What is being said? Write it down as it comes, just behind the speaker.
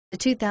The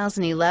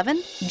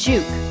 2011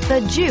 Juke. The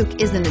Juke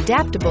is an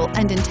adaptable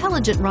and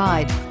intelligent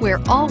ride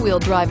where all-wheel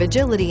drive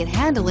agility and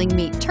handling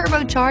meet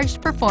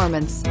turbocharged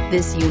performance.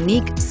 This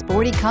unique,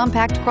 sporty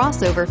compact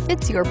crossover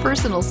fits your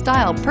personal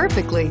style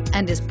perfectly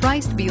and is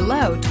priced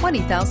below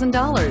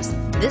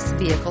 $20,000. This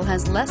vehicle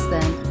has less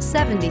than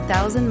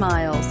 70,000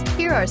 miles.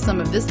 Here are some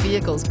of this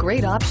vehicle's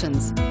great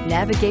options: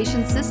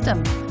 navigation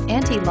system,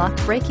 anti-lock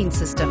braking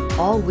system,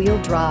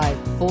 all-wheel drive,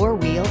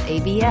 four-wheel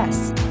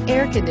ABS,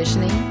 air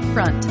conditioning,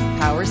 front,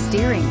 power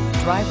steering,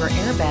 driver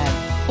airbag,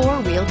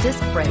 four-wheel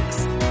disc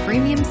brakes,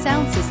 premium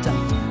sound system,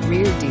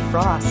 rear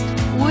defrost.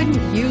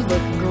 Wouldn't you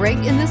look great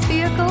in this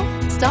vehicle?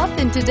 Stop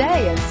in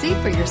today and see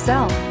for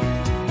yourself.